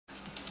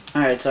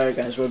Alright, sorry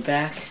guys, we're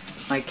back.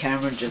 My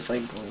camera just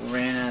like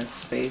ran out of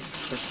space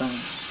for some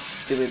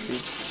stupid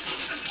reason.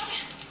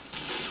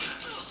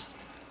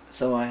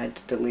 So I had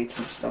to delete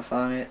some stuff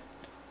on it.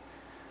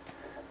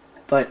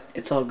 But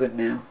it's all good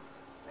now.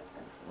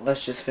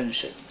 Let's just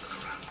finish it.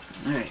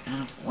 Alright, I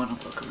don't want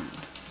to look around.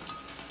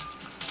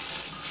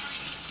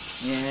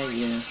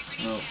 Yeah,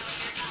 smoke.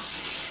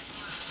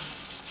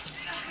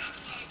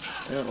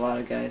 There's a lot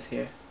of guys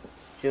here.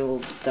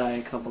 You'll die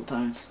a couple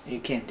times. You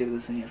can't do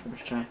this in your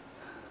first try.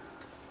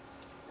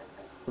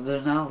 Well,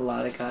 there's not a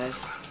lot of guys,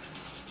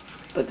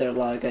 but there are a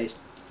lot of guys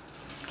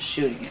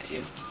shooting at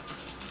you.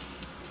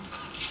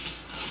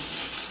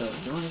 So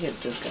you want to get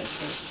this guy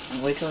first,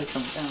 and wait till he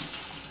comes down.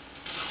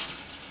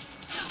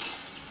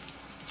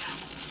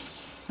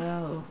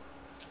 Oh.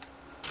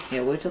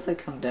 Yeah, wait till they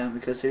come down,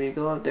 because if you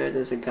go up there,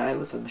 there's a guy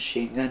with a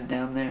machine gun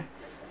down there.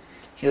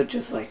 He'll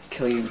just like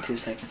kill you in 2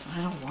 seconds.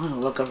 I don't want to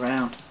look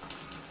around.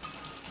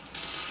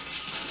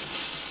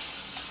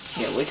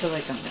 Yeah, wait till they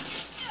come down.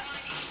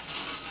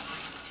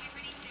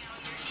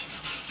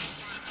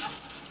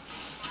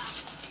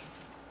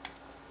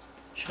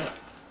 Shut up.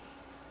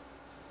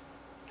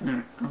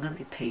 Alright, I'm gonna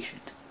be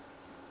patient.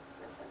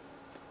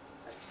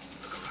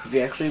 If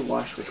you actually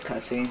watch this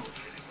cutscene,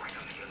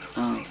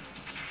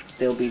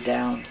 they'll be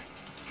down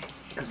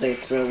because they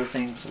throw the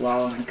things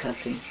while in the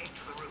cutscene.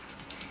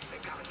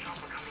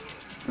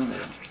 No, they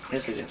don't.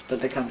 Yes, they do. But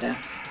they come down.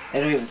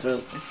 They don't even throw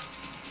the thing.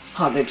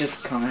 Oh, they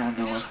just come out of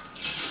nowhere.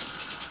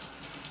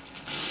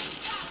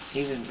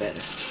 Even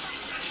better.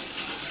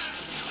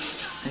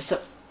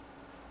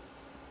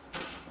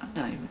 I'm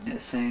not even gonna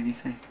say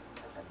anything.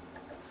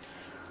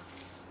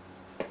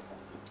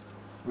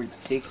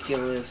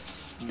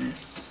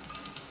 Ridiculousness.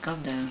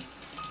 Come down.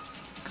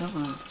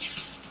 Come on.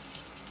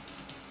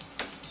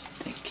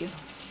 Thank you.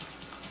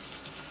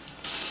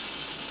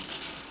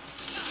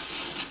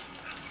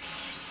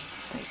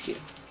 Thank you.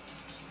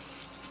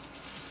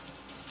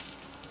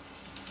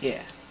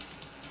 Yeah.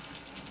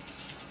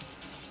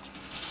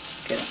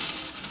 Get him.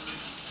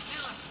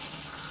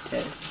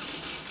 Dead.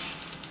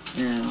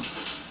 Now,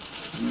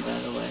 move out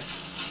of the way.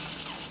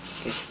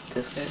 Get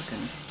this guy's gun.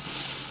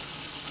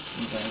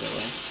 Move out of the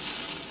way.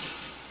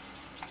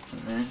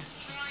 And then...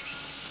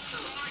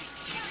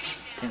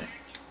 Damn it.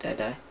 Did I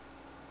die?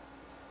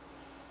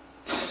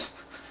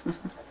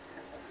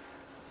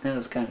 That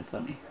was kind of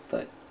funny,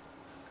 but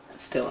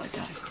still I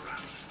died.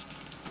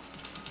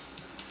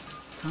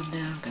 Calm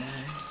down,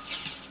 guys.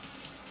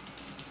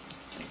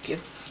 Thank you.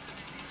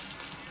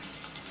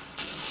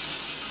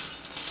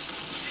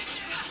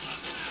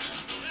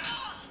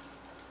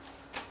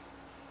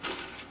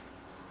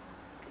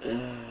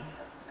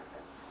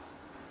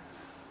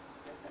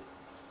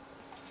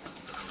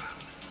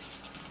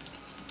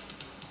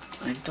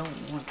 I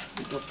don't want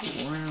to look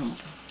around.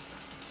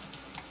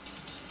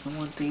 I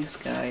want these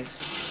guys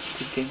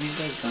to give me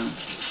their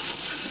guns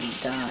and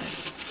die.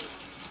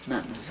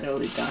 Not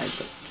necessarily die,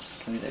 but just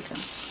give me their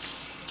guns.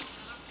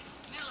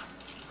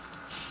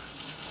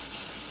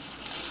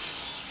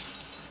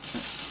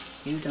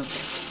 You don't get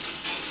it.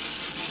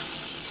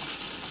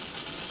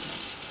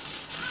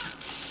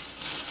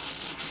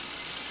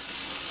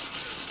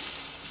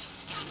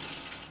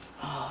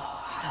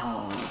 Oh,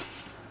 hell.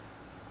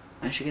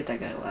 I should get that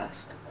guy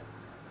last.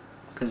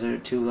 Because there are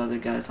 2 other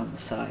guys on the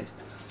side.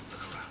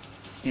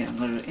 Yeah, I'm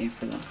gonna aim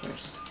for them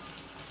first.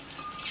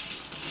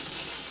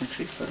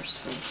 Actually,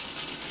 first.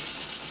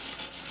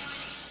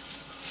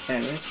 Yeah,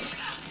 right there.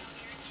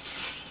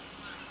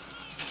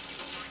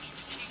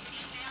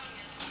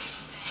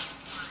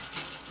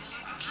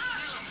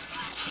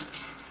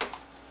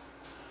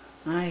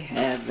 I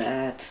had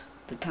that.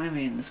 The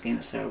timing in this game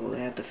is terrible. They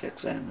had to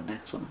fix that in the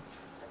next one.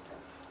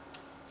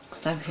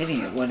 Because I'm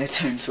hitting it when it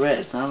turns red.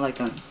 It's not like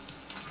I'm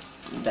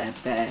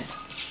that bad.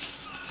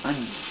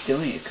 I'm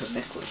doing it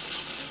correctly.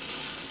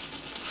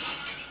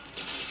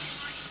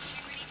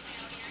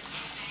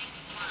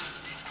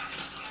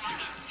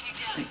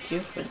 Thank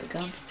you for the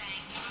gun.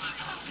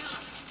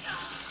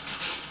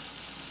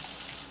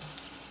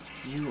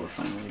 You are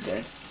finally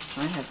dead.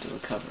 I have to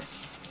recover.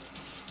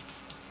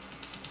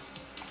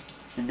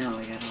 And now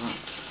I gotta run.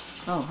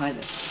 Oh, hi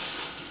there.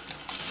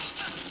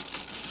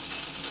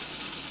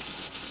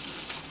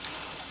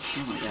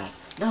 Oh my god.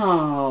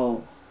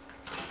 No!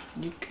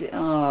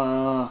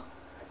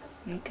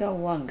 You got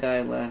one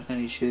guy left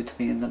and he shoots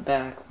me in the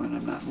back when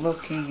I'm not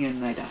looking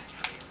and I die.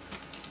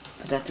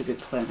 But that's a good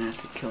plan. I have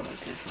to kill that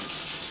guy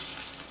first.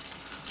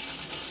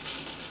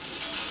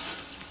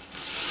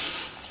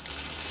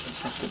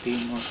 Just have to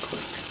be more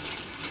quick.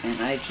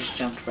 And I just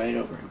jumped right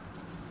over him.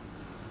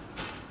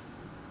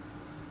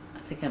 I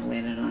think I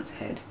landed on his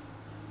head.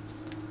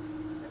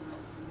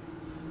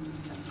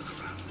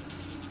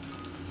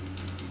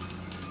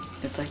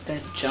 It's like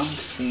that jump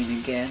scene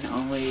again,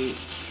 only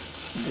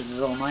this is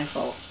all my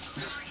fault.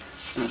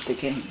 Not the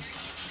game's.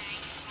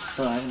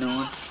 So I have no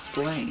one to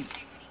blame.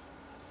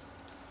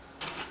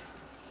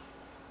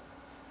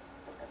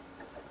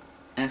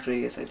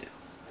 Actually, yes I do.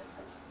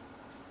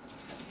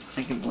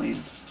 I can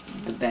blame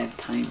the bad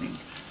timing.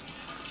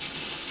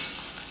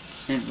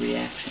 and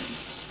reaction.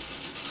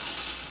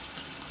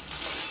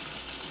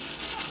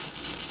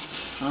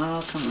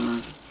 Oh, come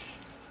on.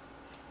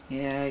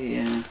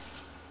 Yeah.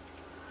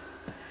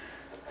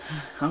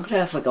 I'm gonna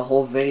have like a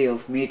whole video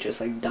of me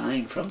just like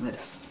dying from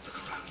this.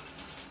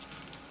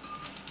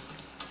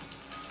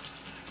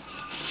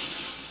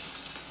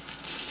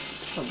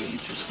 That'll be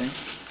interesting.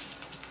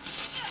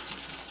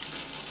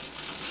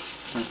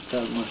 Not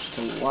so much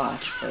to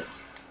watch, but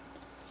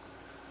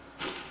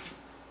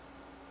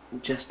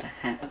just to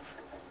have.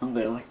 I'm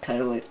gonna like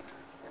title it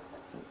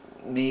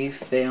 "Me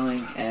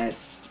Failing at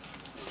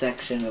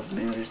Section of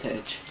Mirror's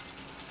Edge."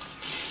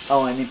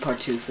 Oh, I mean part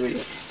 2,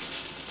 3.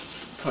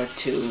 Part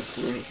 2 or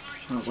 3,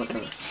 or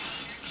whatever.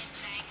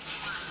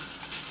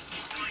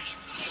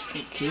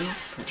 Thank you,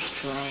 first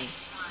try.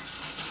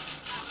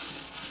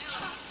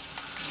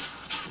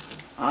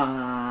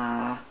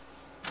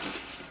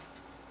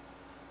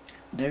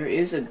 There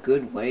is a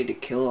good way to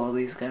kill all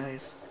these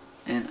guys,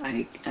 and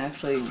I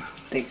actually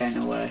think I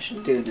know what I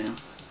should do now.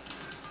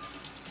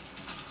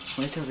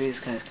 Wait till these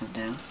guys come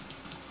down,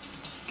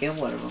 get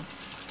one of them,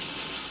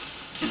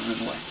 and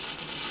run away.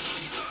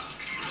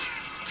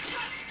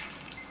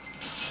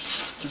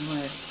 Run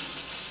away.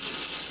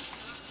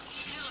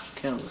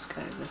 Kill this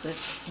guy with it.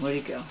 Where'd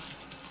he go?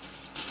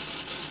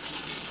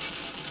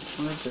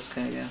 Where'd this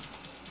guy go?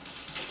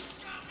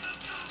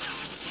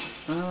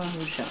 Oh,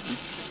 who shot me?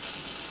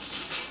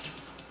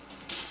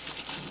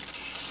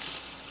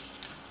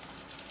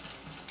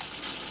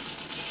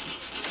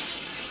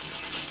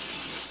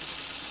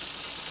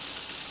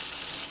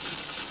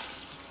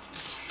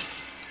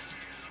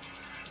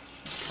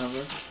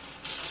 Cover.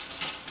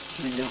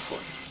 And then go for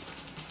it.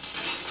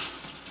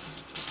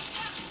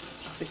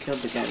 I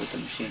killed the guy with the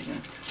machine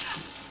gun.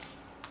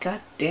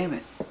 God damn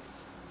it.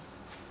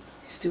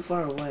 He's too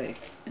far away.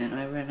 And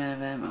I ran out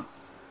of ammo.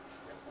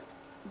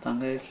 But I'm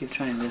gonna keep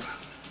trying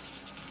this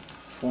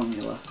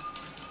formula.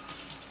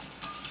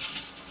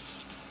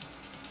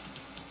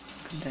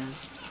 Come down.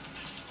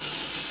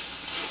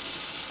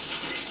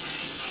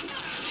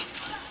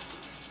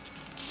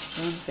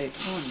 Run, Faith,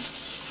 run.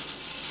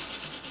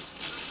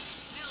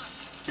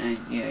 And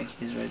yeah,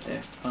 he's right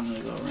there. I'm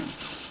gonna go around.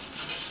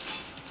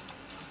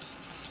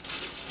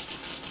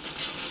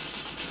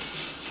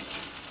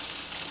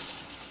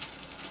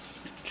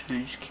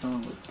 Trying to kill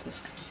him with this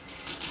guy.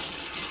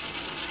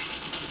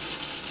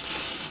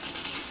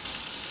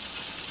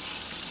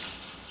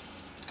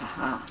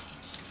 Aha.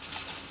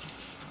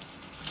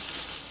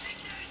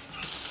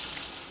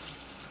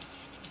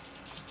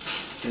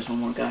 There's one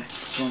more guy.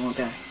 There's one more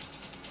guy.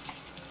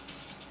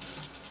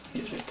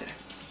 He's right there.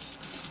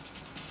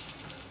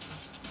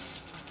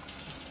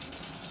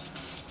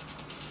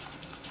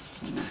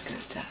 I'm not gonna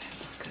die. I'm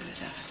not gonna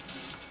die.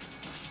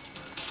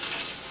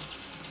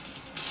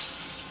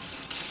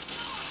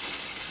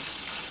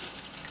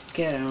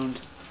 Get owned.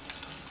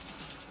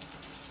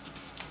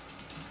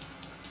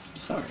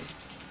 Sorry.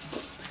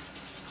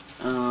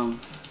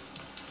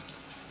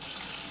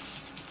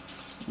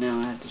 Now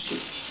I have to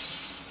shoot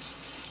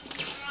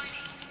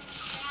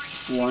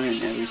one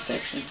in every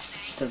section.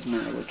 Doesn't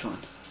matter which one.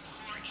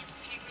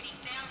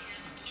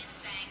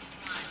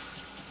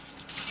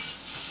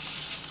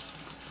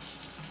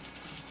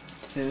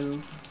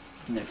 Two,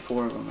 and there are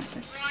 4 of them, I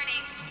think.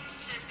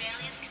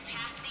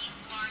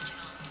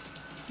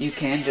 You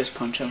can just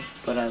punch them,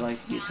 but I like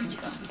using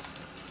guns.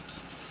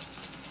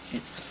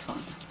 It's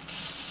fun.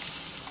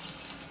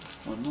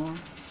 One more.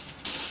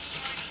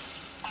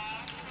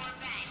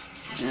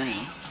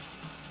 Now,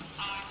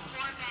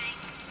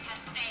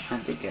 I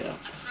have to get up.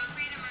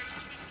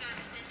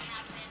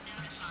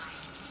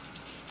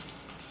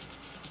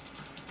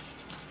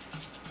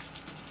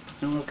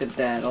 And look at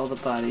that, all the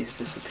bodies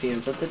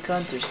disappeared, but the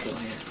guns are still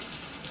here.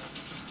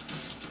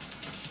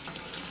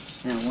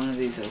 Now one of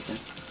these open.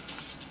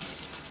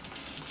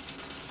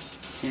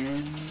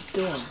 And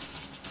door.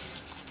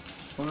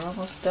 We're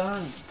almost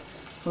done.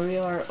 We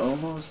are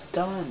almost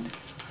done.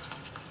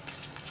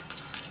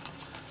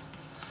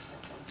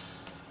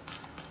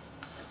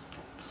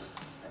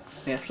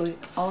 We actually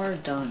are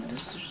done.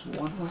 There's just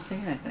one more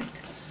thing, I think.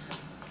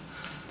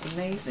 It's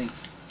amazing.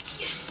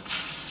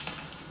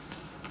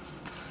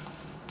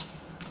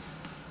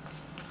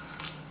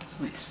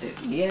 Wait, stay.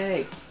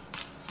 Yay!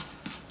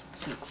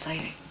 So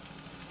exciting.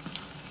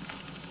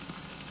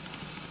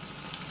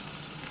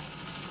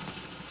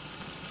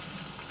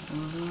 Oh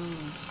no.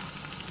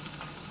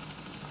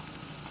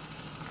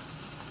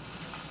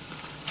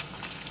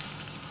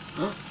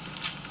 Huh?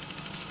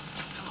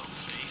 Hello,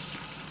 Faith.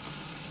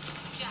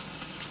 Jack,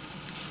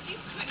 you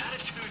could.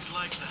 Attitudes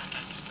like that.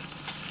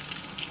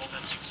 Well,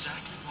 that's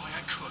exactly why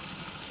I could.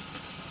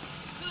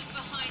 Who's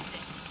behind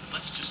this?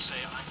 Let's just say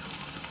I know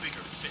who the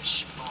bigger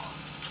fish are.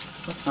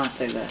 Let's not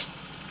say that.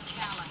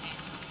 Callahan.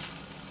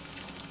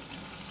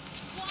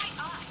 Why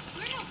us?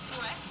 We're no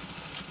threat.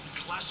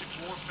 Classic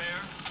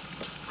warfare.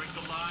 Break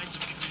the lines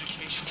of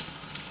communication.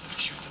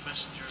 Shoot the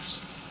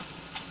messengers.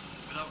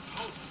 Without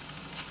hope.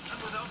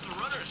 And without the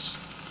runners.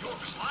 Your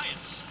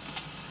clients.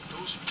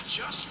 Those who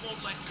just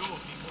won't let go of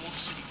the old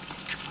city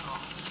cut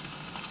off.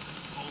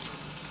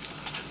 Vulnerable.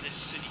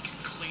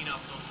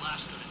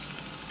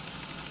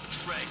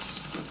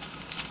 dregs.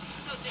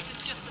 So this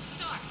is just the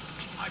start.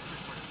 I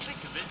prefer to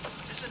think of it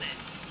as an end.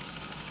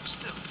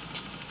 Still,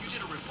 you did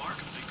a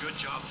remarkably good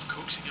job of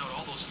coaxing out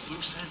all those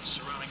loose ends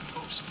surrounding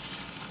Pope's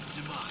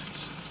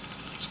demise.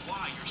 It's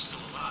why you're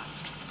still alive.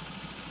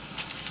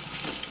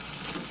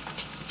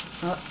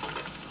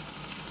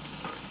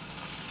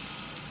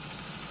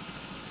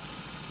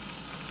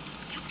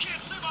 You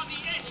can't live on the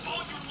edge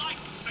all your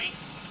life, Faith.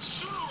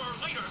 Sooner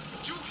or later,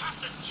 you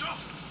have to jump.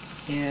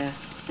 Yeah,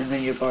 and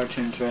then your bar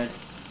turns red.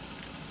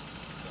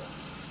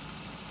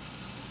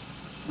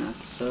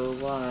 Not so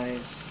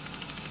wise.